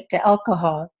father took to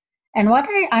alcohol. And what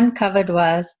I uncovered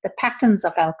was the patterns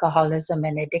of alcoholism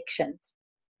and addictions.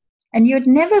 And you'd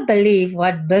never believe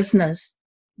what business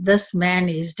this man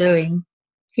is doing.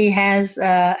 He has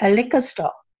a liquor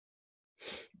store.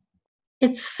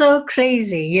 It's so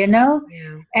crazy, Yeah.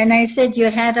 And I said,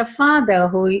 you had a father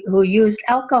who used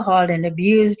alcohol and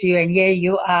abused you, and here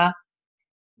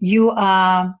you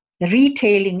are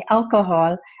retailing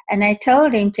alcohol. And I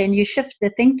told him, can you shift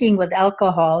the thinking with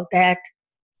alcohol that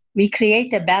we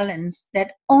create a balance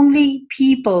that only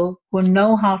people who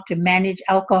know how to manage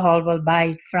alcohol will buy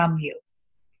it from you.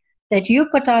 That you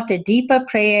put out a deeper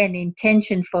prayer and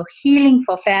intention for healing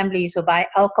for families who buy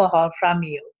alcohol from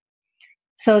you.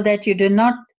 So that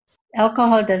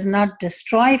alcohol does not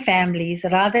destroy families,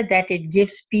 rather that it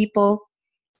gives people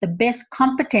the best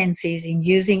competencies in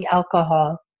using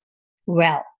alcohol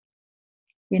well,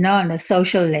 on a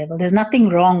social level. There's nothing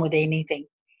wrong with anything.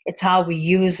 It's how we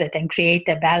use it and create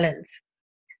a balance.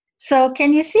 So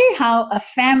can you see how a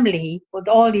family with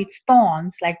all its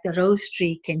thorns, like the rose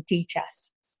tree, can teach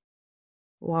us?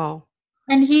 Wow.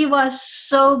 And he was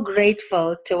so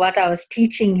grateful to what I was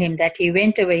teaching him that he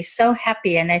went away so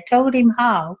happy. And I told him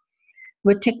how,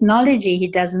 with technology, he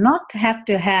does not have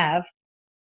to have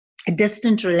a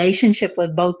distant relationship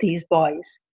with both these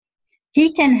boys.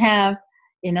 He can have,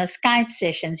 Skype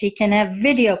sessions. He can have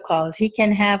video calls. He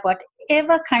can have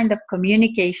whatever kind of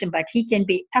communication, but he can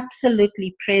be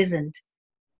absolutely present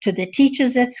to the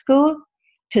teachers at school,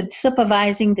 to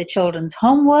supervising the children's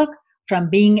homework, from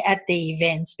being at the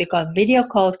events, because video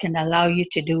calls can allow you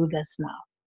to do this now.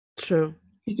 True.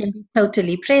 You can be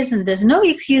totally present. There's no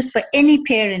excuse for any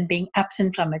parent being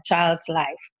absent from a child's life.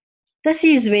 This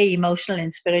is where emotional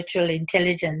and spiritual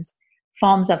intelligence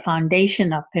forms a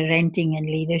foundation of parenting and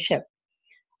leadership.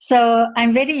 So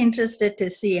I'm very interested to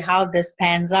see how this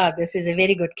pans out. This is a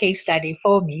very good case study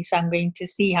for me, so I'm going to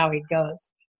see how it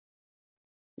goes.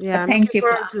 Yeah, I'm looking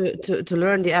forward to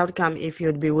learn the outcome if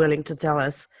you'd be willing to tell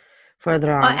us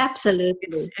further on. Oh,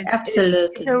 absolutely.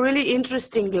 Absolutely. It's a really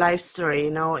interesting life story,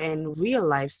 and real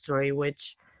life story,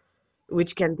 which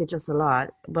can teach us a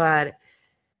lot. But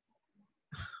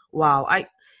wow,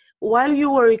 while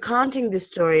you were recounting this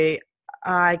story,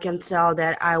 I can tell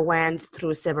that I went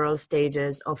through several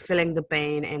stages of feeling the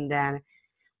pain and then,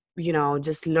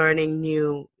 just learning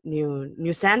new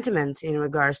sentiments in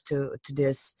regards to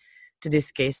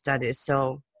this case study.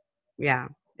 So yeah,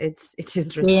 it's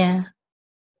interesting.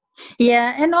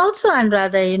 Yeah, and also,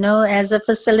 Anuradha, as a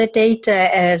facilitator,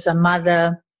 as a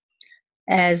mother,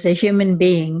 as a human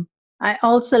being, I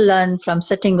also learned from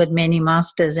sitting with many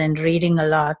masters and reading a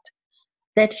lot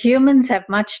that humans have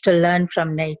much to learn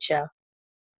from nature,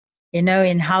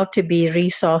 in how to be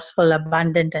resourceful,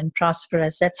 abundant, and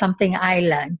prosperous. That's something I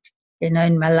learned,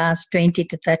 in my last 20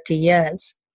 to 30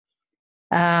 years,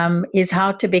 is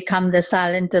how to become the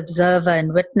silent observer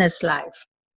and witness life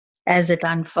as it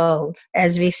unfolds.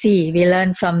 As we see, we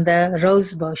learn from the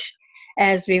rose bush,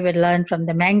 as we would learn from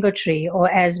the mango tree, or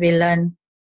as we learn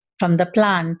from the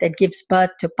plant that gives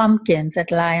birth to pumpkins that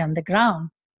lie on the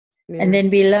ground. Yeah. And then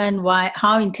we learn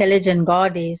how intelligent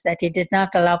God is, that He did not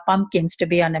allow pumpkins to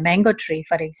be on a mango tree,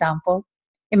 for example.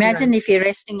 Imagine if you're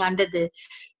resting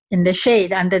in the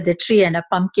shade under the tree and a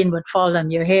pumpkin would fall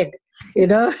on your head,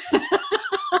 or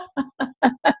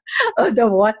the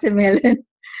watermelon,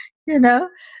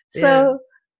 So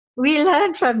we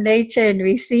learn from nature and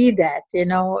we see that,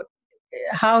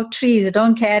 how trees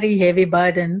don't carry heavy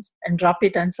burdens and drop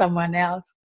it on someone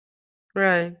else.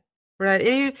 Right.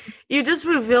 And you just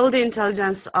revealed the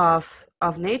intelligence of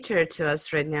nature to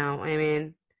us right now. I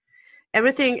mean,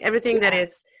 everything that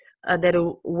is that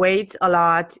weighs a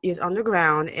lot is on the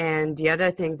ground, and the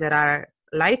other things that are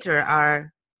lighter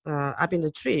are up in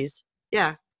the trees.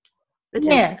 Yeah, that's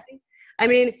interesting. I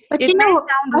mean, it may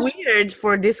sound weird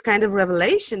for this kind of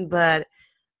revelation, but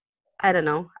I don't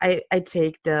know. I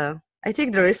take the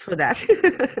risk for that.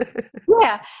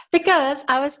 Yeah, because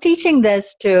I was teaching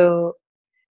this to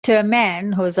a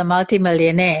man who's a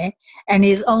multimillionaire, and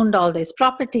he's owned all these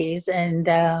properties, and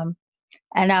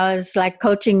I was like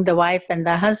coaching the wife and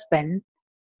the husband,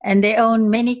 and they own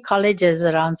many colleges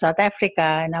around South Africa,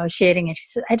 and I was sharing it. She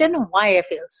said, I don't know why I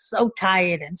feel so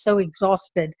tired and so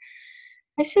exhausted.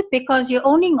 I said, because you're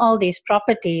owning all these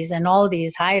properties and all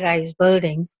these high-rise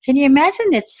buildings. Can you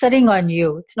imagine it sitting on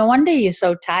you? It's no wonder you're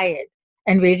so tired.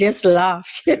 And we just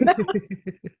laughed.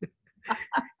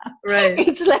 Right.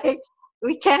 It's like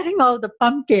we're carrying all the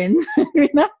pumpkins. We're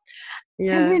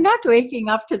not waking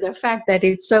up to the fact that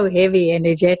it's so heavy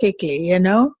energetically,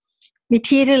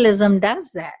 Materialism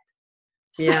does that.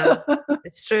 Yeah,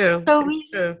 it's true. So we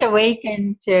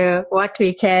awaken to what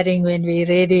we're carrying when we're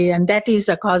ready, and that is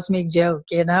a cosmic joke,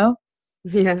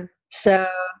 Yeah. So,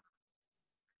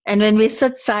 and when we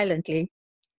sit silently,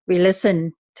 we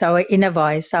listen to our inner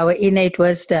voice, our innate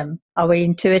wisdom, our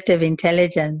intuitive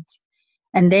intelligence,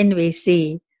 and then we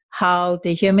see how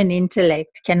the human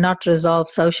intellect cannot resolve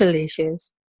social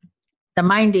issues. The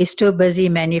mind is too busy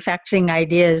manufacturing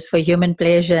ideas for human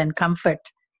pleasure and comfort,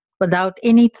 without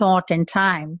any thought and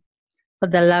time for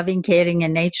the loving, caring,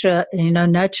 and nature,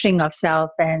 nurturing of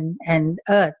self and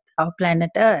Earth, our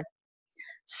planet Earth.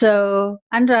 So,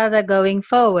 Anuradha, going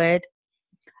forward,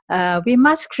 we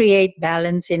must create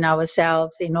balance in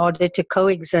ourselves in order to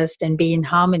coexist and be in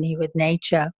harmony with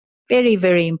nature. Very,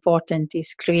 very important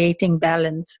is creating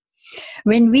balance.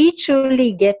 When we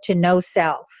truly get to know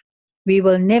self, we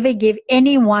will never give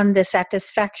anyone the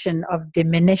satisfaction of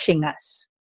diminishing us.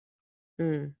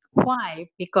 Why?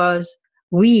 Because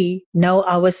we know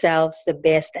ourselves the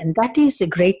best, and that is the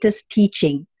greatest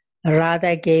teaching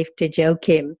Radha gave to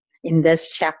Joachim in this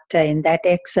chapter, in that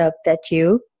excerpt that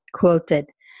you quoted.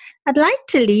 I'd like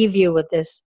to leave you with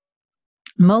this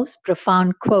most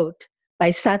profound quote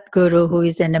by Sadhguru, who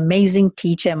is an amazing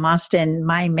teacher, master, and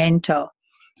my mentor.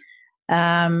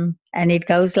 And it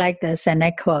goes like this, and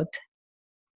I quote,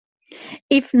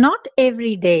 "If not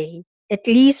every day, at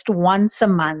least once a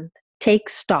month, take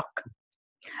stock.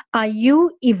 Are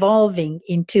you evolving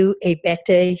into a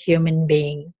better human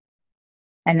being?"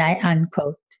 And I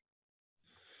unquote.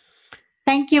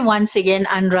 Thank you once again,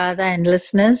 Anuradha and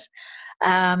listeners.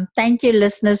 Thank you,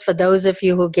 listeners, for those of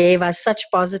you who gave us such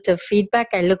positive feedback.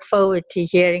 I look forward to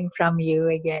hearing from you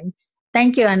again.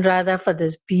 Thank you, Anuradha, for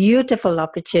this beautiful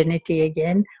opportunity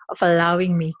again of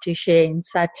allowing me to share in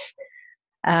such,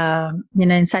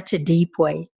 in such a deep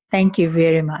way. Thank you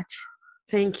very much.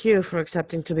 Thank you for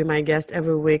accepting to be my guest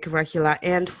every week, Rahila,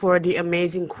 and for the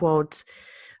amazing quote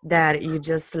that you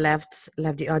just left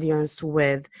the audience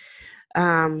with.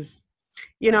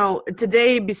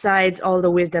 Today, besides all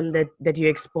the wisdom that you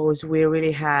exposed, we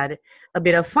really had a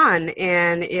bit of fun,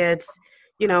 and it's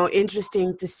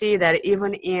interesting to see that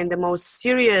even in the most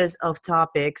serious of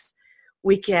topics,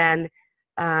 we can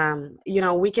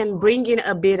we can bring in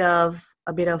a bit of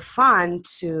fun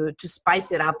to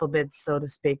spice it up a bit, so to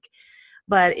speak.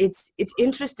 But it's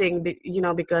interesting,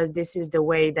 because this is the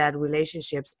way that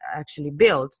relationships actually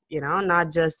build,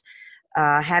 not just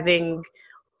having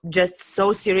just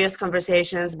so serious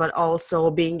conversations, but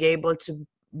also being able to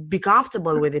be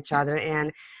comfortable with each other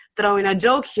and throwing a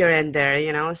joke here and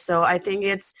there, So I think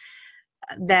it's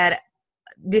that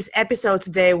this episode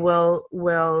today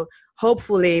will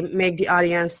hopefully make the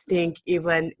audience think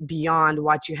even beyond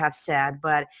what you have said,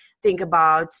 but think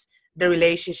about the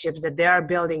relationships that they are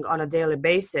building on a daily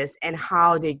basis and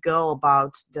how they go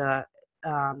about the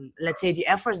let's say the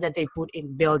efforts that they put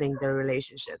in building their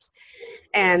relationships.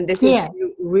 And this is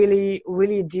really,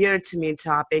 really dear to me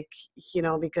topic,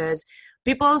 because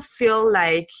people feel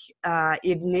like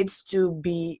it needs to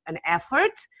be an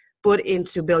effort put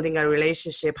into building a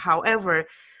relationship. However,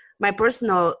 my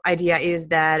personal idea is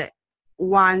that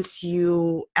once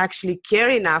you actually care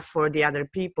enough for the other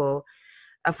people,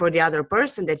 for the other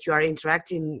person that you are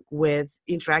interacting with,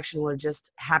 interaction will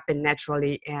just happen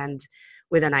naturally and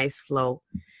with a nice flow.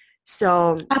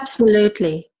 So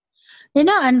absolutely.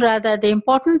 Anuradha, the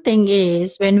important thing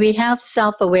is when we have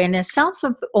self-awareness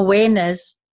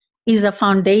is a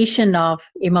foundation of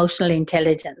emotional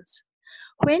intelligence.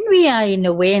 When we are in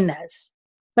awareness,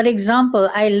 for example,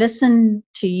 I listen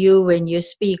to you when you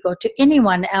speak or to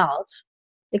anyone else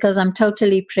because I'm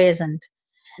totally present.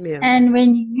 Yeah. And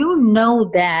when you know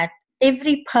that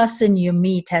every person you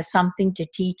meet has something to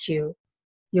teach you,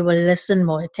 you will listen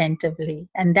more attentively.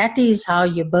 And that is how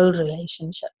you build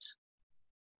relationships.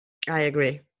 I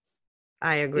agree.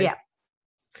 Yeah.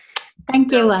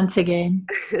 Thank you once again.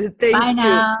 Bye you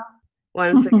now.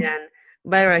 Once again.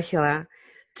 Bye, Rahila.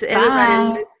 To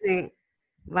everybody listening,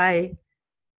 bye.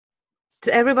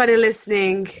 To everybody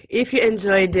listening, if you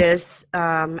enjoyed this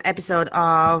episode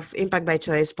of Impact by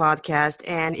Choice podcast,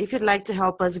 and if you'd like to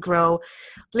help us grow,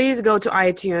 please go to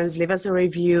iTunes, leave us a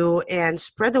review, and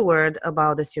spread the word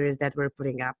about the series that we're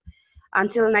putting up.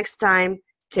 Until next time,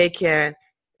 take care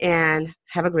and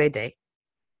have a great day.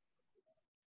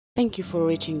 Thank you for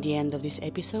reaching the end of this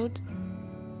episode.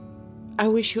 I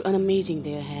wish you an amazing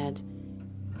day ahead.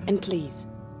 And please,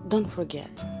 don't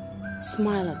forget,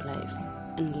 smile at life,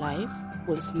 and life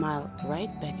will smile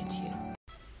right back at you.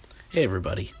 Hey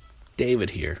everybody, David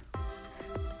here.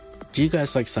 Do you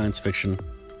guys like science fiction?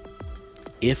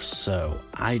 If so,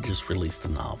 I just released a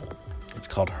novel. It's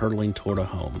called Hurtling Toward a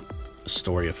Home, A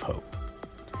Story of Hope.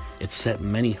 It's set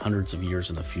many hundreds of years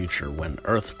in the future when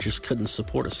Earth just couldn't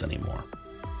support us anymore.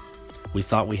 We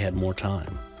thought we had more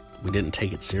time. We didn't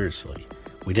take it seriously.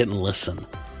 We didn't listen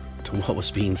to what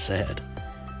was being said.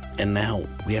 And now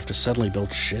we have to suddenly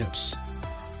build ships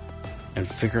and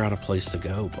figure out a place to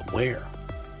go, but where?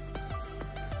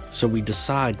 So we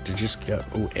decide to just go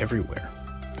everywhere,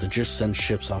 to just send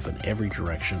ships off in every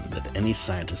direction that any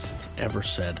scientist has ever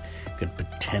said could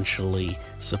potentially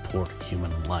support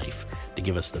human life. To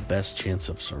give us the best chance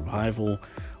of survival,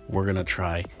 we're going to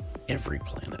try every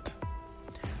planet.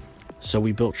 So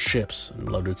we built ships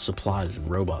and loaded supplies and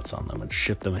robots on them and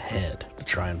shipped them ahead to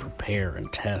try and prepare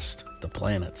and test the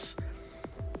planets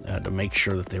to make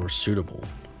sure that they were suitable.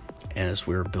 As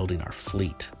we were building our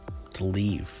fleet to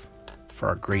leave for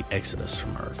our great exodus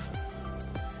from Earth.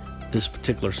 This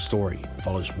particular story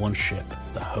follows one ship,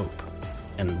 the Hope,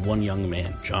 and one young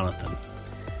man, Jonathan,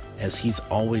 as he's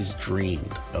always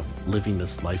dreamed of living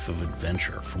this life of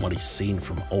adventure from what he's seen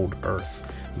from old Earth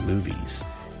movies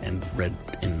and read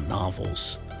in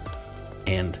novels.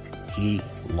 And he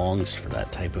longs for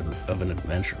that type of an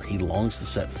adventure. He longs to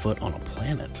set foot on a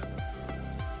planet.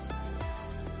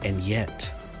 And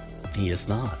yet, he is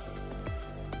not.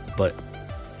 But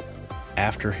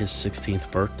after his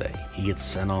 16th birthday, he gets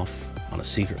sent off on a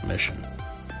secret mission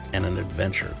and an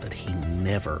adventure that he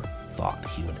never thought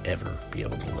he would ever be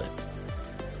able to live.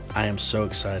 I am so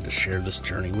excited to share this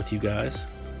journey with you guys,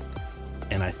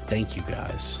 and I thank you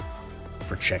guys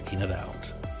for checking it out.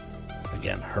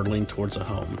 Again, Hurtling Towards a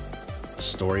Home, A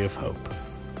Story of Hope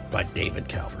by David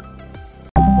Calvert.